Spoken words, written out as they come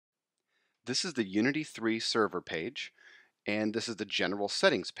This is the Unity 3 server page, and this is the general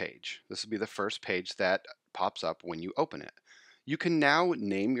settings page. This will be the first page that pops up when you open it. You can now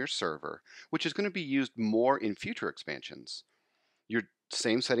name your server, which is going to be used more in future expansions. Your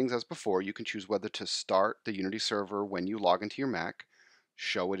same settings as before, you can choose whether to start the Unity server when you log into your Mac,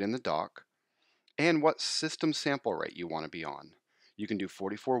 show it in the dock, and what system sample rate you want to be on. You can do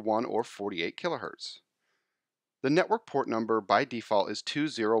 44.1 or 48 kilohertz. The network port number by default is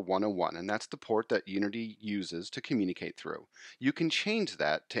 20101, and that's the port that Unity uses to communicate through. You can change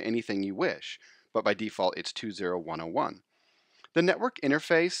that to anything you wish, but by default it's 20101. The network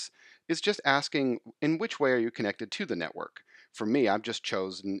interface is just asking in which way are you connected to the network. For me, I've just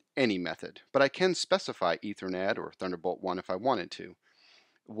chosen any method, but I can specify Ethernet or Thunderbolt 1 if I wanted to.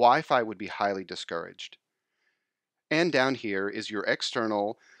 Wi-Fi would be highly discouraged. And down here is your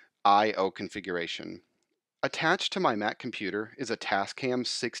external I/O configuration. Attached to my Mac computer is a Tascam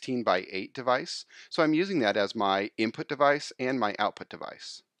 16 by 8 device, so I'm using that as my input device and my output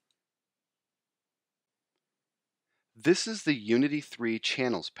device. This is the Unity 3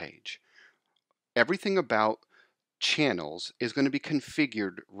 channels page. Everything about channels is going to be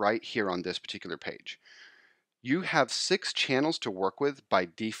configured right here on this particular page. You have 6 channels to work with by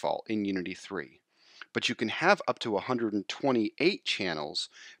default in Unity 3, but you can have up to 128 channels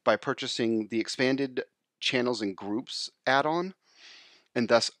by purchasing the expanded channels and groups add-on, and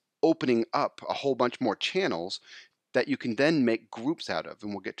thus opening up a whole bunch more channels that you can then make groups out of,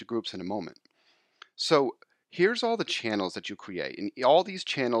 and we'll get to groups in a moment. So here's all the channels that you create, and all these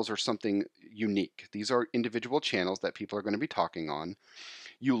channels are something unique. These are individual channels that people are going to be talking on.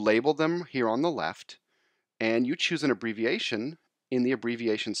 You label them here on the left, and you choose an abbreviation in the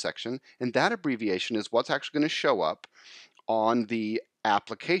abbreviation section, and that abbreviation is what's actually going to show up on the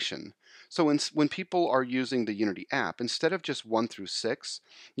application. So when people are using the Unity app, instead of just 1 through 6,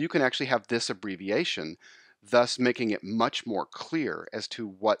 you can actually have this abbreviation, thus making it much more clear as to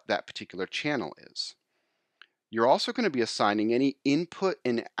what that particular channel is. You're also going to be assigning any input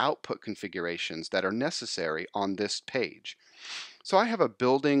and output configurations that are necessary on this page. So I have a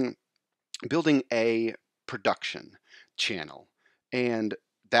building a production channel, and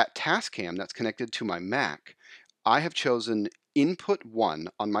that Tascam that's connected to my Mac, I have chosen input 1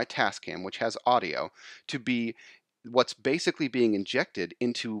 on my Tascam, which has audio, to be what's basically being injected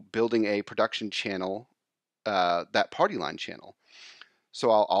into building a production channel, that party line channel. So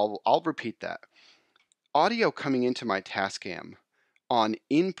I'll repeat that. Audio coming into my Tascam on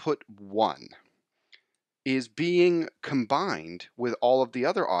input 1 is being combined with all of the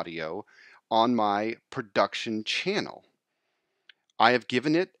other audio on my production channel. I have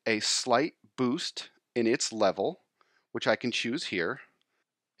given it a slight boost in its level, which I can choose here.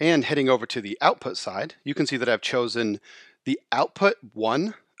 And heading over to the output side, you can see that I've chosen the output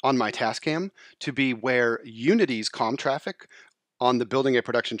 1 on my Tascam to be where Unity's comm traffic on the building a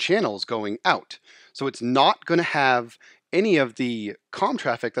production channel is going out. So it's not going to have any of the comm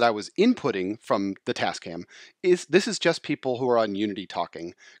traffic that I was inputting from the Tascam. This is just people who are on Unity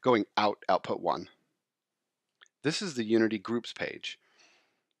talking, going out output 1. This is the Unity groups page.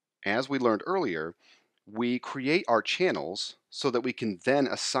 As we learned earlier, we create our channels so that we can then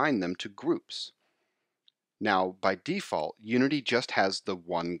assign them to groups. Now, by default, Unity just has the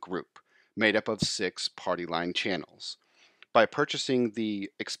one group, made up of 6 party line channels. By purchasing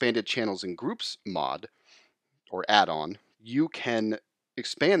the expanded channels and groups mod, or add-on, you can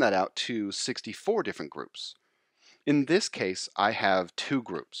expand that out to 64 different groups. In this case, I have 2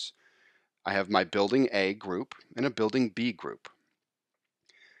 groups. I have my building A group and a building B group.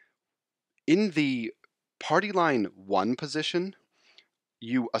 In the party line 1 position,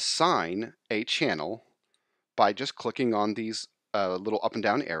 you assign a channel by just clicking on these little up and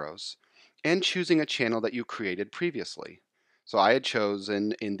down arrows and choosing a channel that you created previously. So I had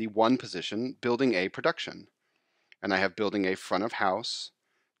chosen in the 1 position, building A production. And I have building A front of house,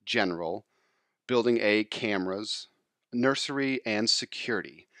 general, building A cameras, nursery, and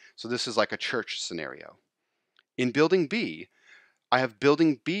security. So this is like a church scenario. In building B, I have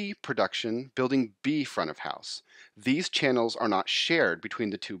building B production, building B front of house. These channels are not shared between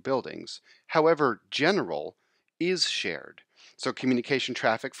the 2 buildings. However, general is shared. So communication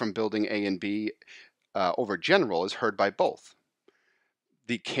traffic from building A and B over general is heard by both.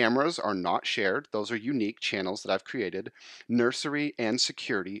 The cameras are not shared. Those are unique channels that I've created. Nursery and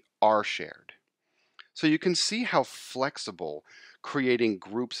security are shared. So you can see how flexible creating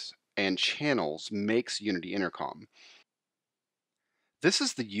groups and channels makes Unity Intercom. This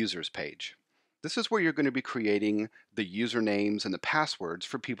is the users page. This is where you're going to be creating the usernames and the passwords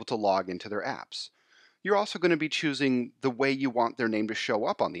for people to log into their apps. You're also going to be choosing the way you want their name to show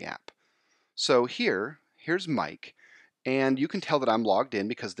up on the app. So here's Mike, and you can tell that I'm logged in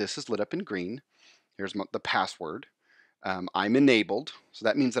because this is lit up in green. Here's the password. I'm enabled, so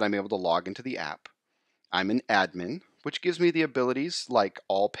that means that I'm able to log into the app. I'm an admin, which gives me the abilities like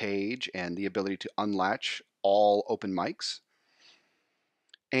all page and the ability to unlatch all open mics.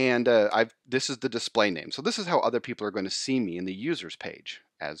 And this is the display name. So this is how other people are going to see me in the users page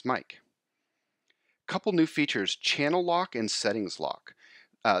as Mike. Couple new features, channel lock and settings lock.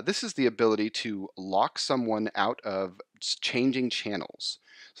 This is the ability to lock someone out of changing channels.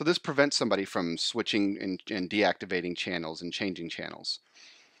 So this prevents somebody from switching and deactivating channels and changing channels.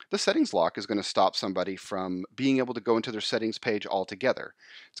 The settings lock is going to stop somebody from being able to go into their settings page altogether.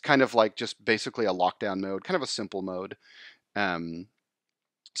 It's kind of like just basically a lockdown mode, kind of a simple mode.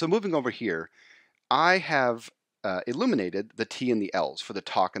 So moving over here, I have illuminated the T and the L's for the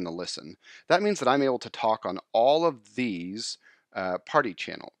talk and the listen. That means that I'm able to talk on all of these party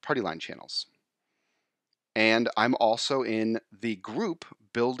line channels. And I'm also in the group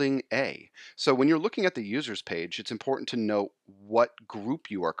Building A. So when you're looking at the users page, it's important to note what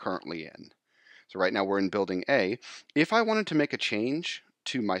group you are currently in. So right now we're in Building A. If I wanted to make a change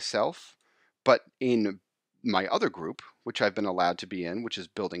to myself, but in my other group, which I've been allowed to be in, which is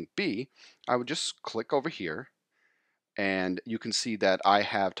Building B, I would just click over here, and you can see that I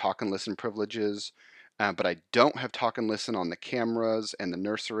have talk and listen privileges, but I don't have talk and listen on the cameras and the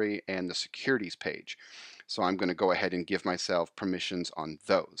nursery and the securities page. So I'm going to go ahead and give myself permissions on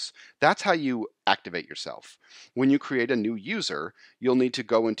those. That's how you activate yourself. When you create a new user, you'll need to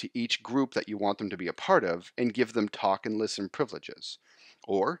go into each group that you want them to be a part of and give them talk and listen privileges.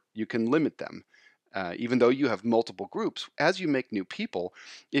 Or you can limit them. Even though you have multiple groups, as you make new people,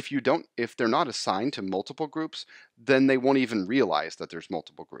 if they're not assigned to multiple groups, then they won't even realize that there's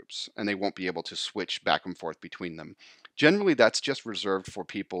multiple groups, and they won't be able to switch back and forth between them. Generally, that's just reserved for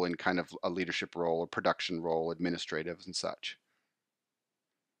people in kind of a leadership role, a production role, administrative, and such.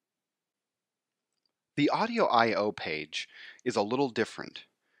 The Audio I/O page is a little different.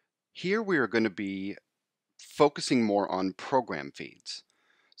 Here we are going to be focusing more on program feeds.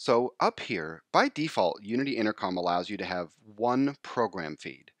 So up here, by default, Unity Intercom allows you to have one program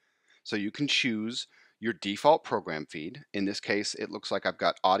feed. So you can choose your default program feed. In this case, it looks like I've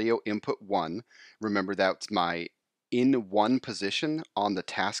got audio input 1. Remember, that's my in one position on the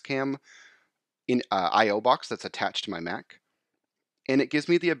Tascam in I/O box that's attached to my Mac. And it gives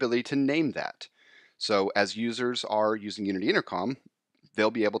me the ability to name that. So as users are using Unity Intercom, they'll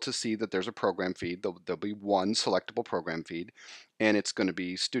be able to see that there's a program feed. There'll be one selectable program feed, and it's going to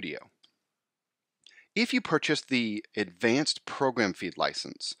be Studio. If you purchase the advanced program feed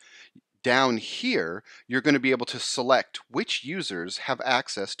license, down here, you're going to be able to select which users have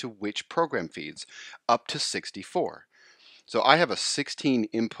access to which program feeds, up to 64. So I have a 16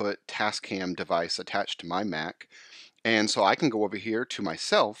 input Tascam device attached to my Mac, and so I can go over here to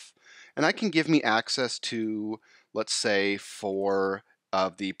myself, and I can give me access to, let's say, 4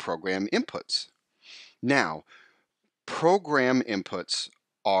 of the program inputs. Now, program inputs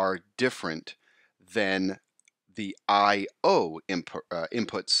are different than the I/O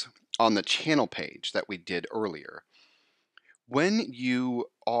inputs on the channel page that we did earlier. When you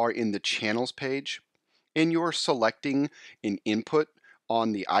are in the channels page and you're selecting an input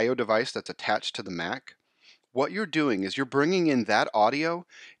on the I/O device that's attached to the Mac, what you're doing is you're bringing in that audio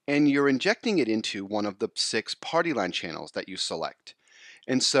and you're injecting it into one of the 6 party line channels that you select.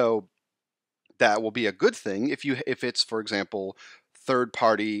 And so that will be a good thing if it's, for example,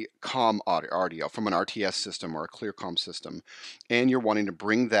 third-party COM audio from an RTS system or a ClearCom system, and you're wanting to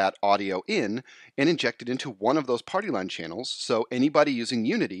bring that audio in and inject it into one of those party line channels, so anybody using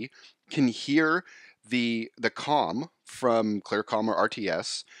Unity can hear the COM from ClearCom or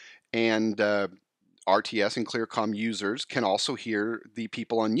RTS, and RTS and ClearCom users can also hear the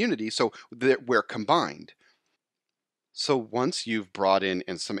people on Unity, so we're combined. So once you've brought in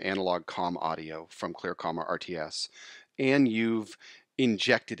some analog COM audio from ClearCom or RTS, and you've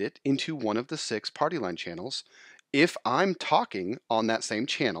injected it into one of the 6 party line channels, if I'm talking on that same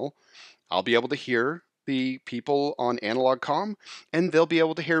channel, I'll be able to hear the people on analog COM, and they'll be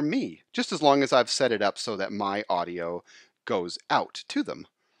able to hear me, just as long as I've set it up so that my audio goes out to them.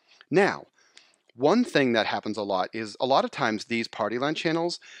 Now, one thing that happens a lot is a lot of times these party line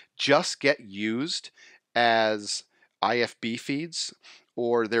channels just get used as IFB feeds,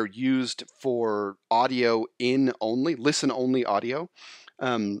 or they're used for audio in only, listen only audio.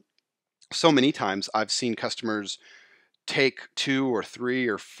 So many times I've seen customers take 2 or 3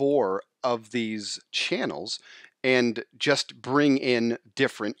 or 4 of these channels and just bring in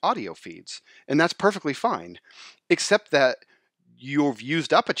different audio feeds. And that's perfectly fine, except that you've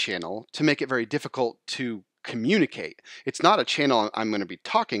used up a channel to make it very difficult to communicate. It's not a channel I'm going to be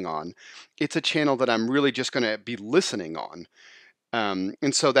talking on. It's a channel that I'm really just going to be listening on.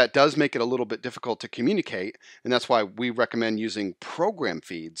 And so that does make it a little bit difficult to communicate, and that's why we recommend using program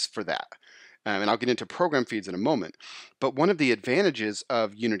feeds for that. And I'll get into program feeds in a moment. But one of the advantages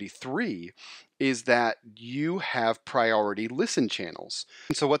of Unity 3 is that you have priority listen channels.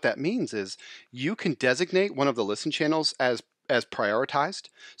 And so what that means is you can designate one of the listen channels as prioritized.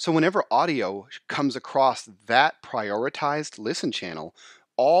 So whenever audio comes across that prioritized listen channel,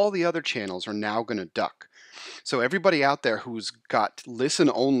 all the other channels are now going to duck. So everybody out there who's got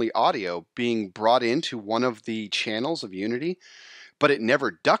listen-only audio being brought into one of the channels of Unity, but it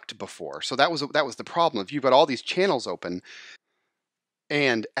never ducked before. So that was the problem. If you've got all these channels open,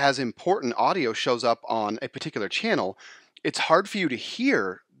 and as important audio shows up on a particular channel, it's hard for you to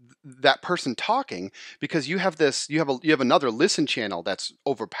hear that person talking because you have another listen channel that's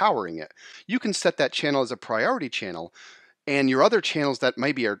overpowering it. You can set that channel as a priority channel, and your other channels that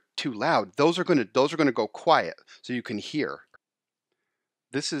maybe are too loud, those are going to go quiet so you can hear.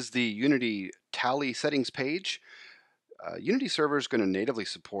 This is the Unity Tally settings page. Unity Server is going to natively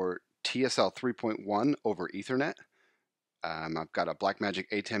support TSL 3.1 over Ethernet. I've got a Blackmagic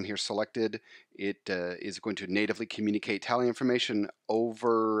ATEM here selected. It is going to natively communicate tally information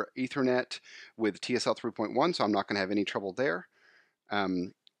over Ethernet with TSL 3.1, so I'm not going to have any trouble there.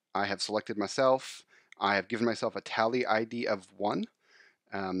 I have selected myself. I have given myself a tally ID of 1.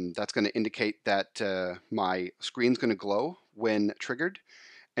 That's going to indicate that my screen's going to glow when triggered.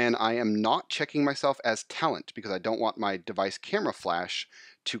 And I am not checking myself as talent because I don't want my device camera flash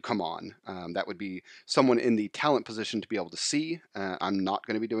to come on. That would be someone in the talent position to be able to see. I'm not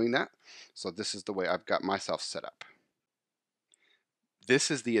going to be doing that. So this is the way I've got myself set up. This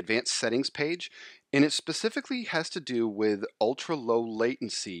is the advanced settings page, and it specifically has to do with ultra low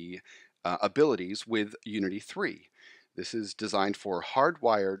latency abilities with Unity 3. This is designed for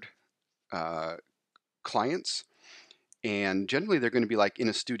hardwired clients, and generally they're going to be like in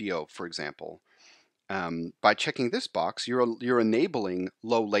a studio, for example. By checking this box, you're enabling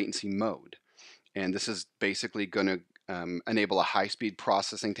low latency mode, and this is basically going to enable a high-speed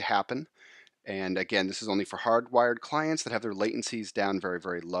processing to happen. And again, this is only for hardwired clients that have their latencies down very,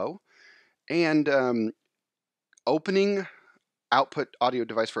 very low. And opening output audio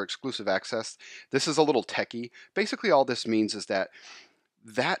device for exclusive access. This is a little techie. Basically, all this means is that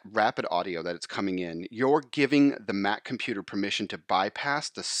rapid audio that it's coming in, you're giving the Mac computer permission to bypass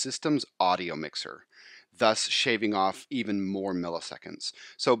the system's audio mixer, thus shaving off even more milliseconds.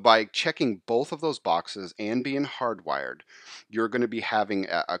 So by checking both of those boxes and being hardwired, you're going to be having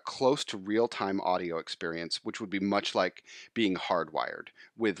a close to real-time audio experience, which would be much like being hardwired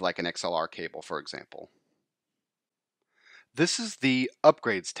with like an XLR cable, for example. This is the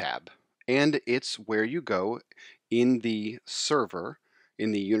Upgrades tab, and it's where you go in the server,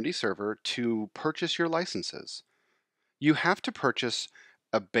 in the Unity server, to purchase your licenses. You have to purchase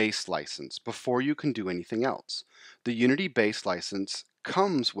a base license before you can do anything else. The Unity base license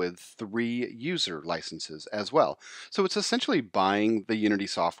comes with 3 user licenses as well. So it's essentially buying the Unity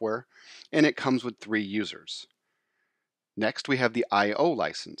software, and it comes with 3 users. Next, we have the I/O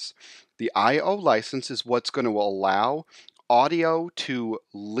license. The I/O license is what's going to allow audio to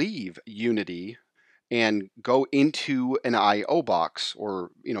leave Unity and go into an I/O box,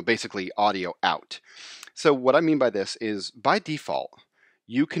 or basically audio out. So what I mean by this is, by default,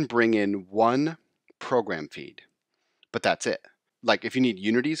 you can bring in 1 program feed, but that's it. Like if you need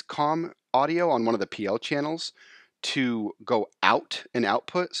Unity's COM audio on one of the PL channels to go out and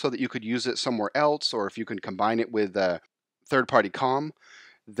output so that you could use it somewhere else, or if you can combine it with third-party COM,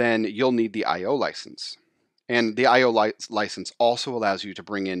 then you'll need the I/O license. And the I/O license also allows you to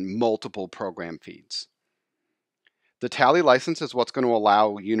bring in multiple program feeds. The Tally license is what's going to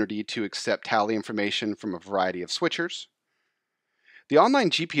allow Unity to accept Tally information from a variety of switchers. The online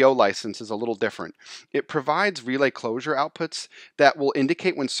GPO license is a little different. It provides relay closure outputs that will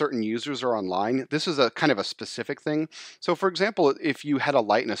indicate when certain users are online. This is a kind of a specific thing. So for example, if you had a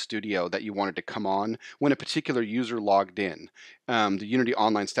light in a studio that you wanted to come on when a particular user logged in, the Unity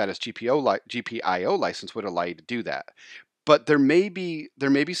Online Status GPIO license would allow you to do that. But there may be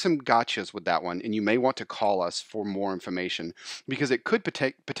some gotchas with that one, and you may want to call us for more information because it could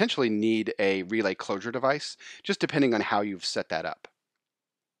potentially need a relay closure device, just depending on how you've set that up.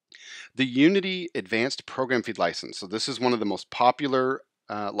 The Unity Advanced Program Feed License. So this is one of the most popular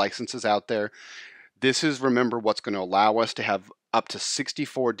licenses out there. This is, remember, what's going to allow us to have up to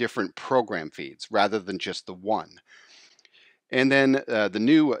 64 different program feeds rather than just the 1. And then the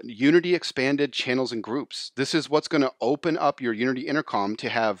new Unity Expanded Channels and Groups. This is what's going to open up your Unity Intercom to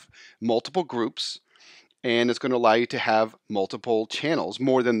have multiple groups, and it's going to allow you to have multiple channels,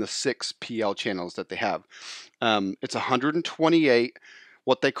 more than the 6 PL channels that they have. It's 128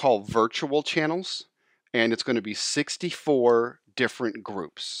 what they call virtual channels, and it's going to be 64 different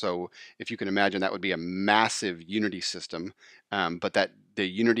groups. So if you can imagine, that would be a massive Unity system, but that the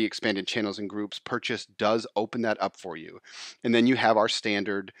Unity Expanded Channels and Groups purchase does open that up for you. And then you have our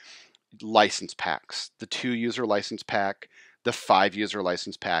standard license packs, the 2-user license pack, the 5-user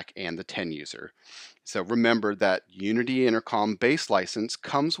license pack, and the 10-user. So remember that Unity Intercom base license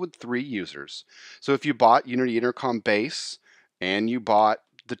comes with 3 users. So if you bought Unity Intercom base and you bought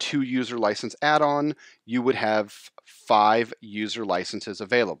the 2-user license add-on, you would have 5 user licenses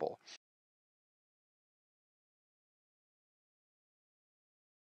available.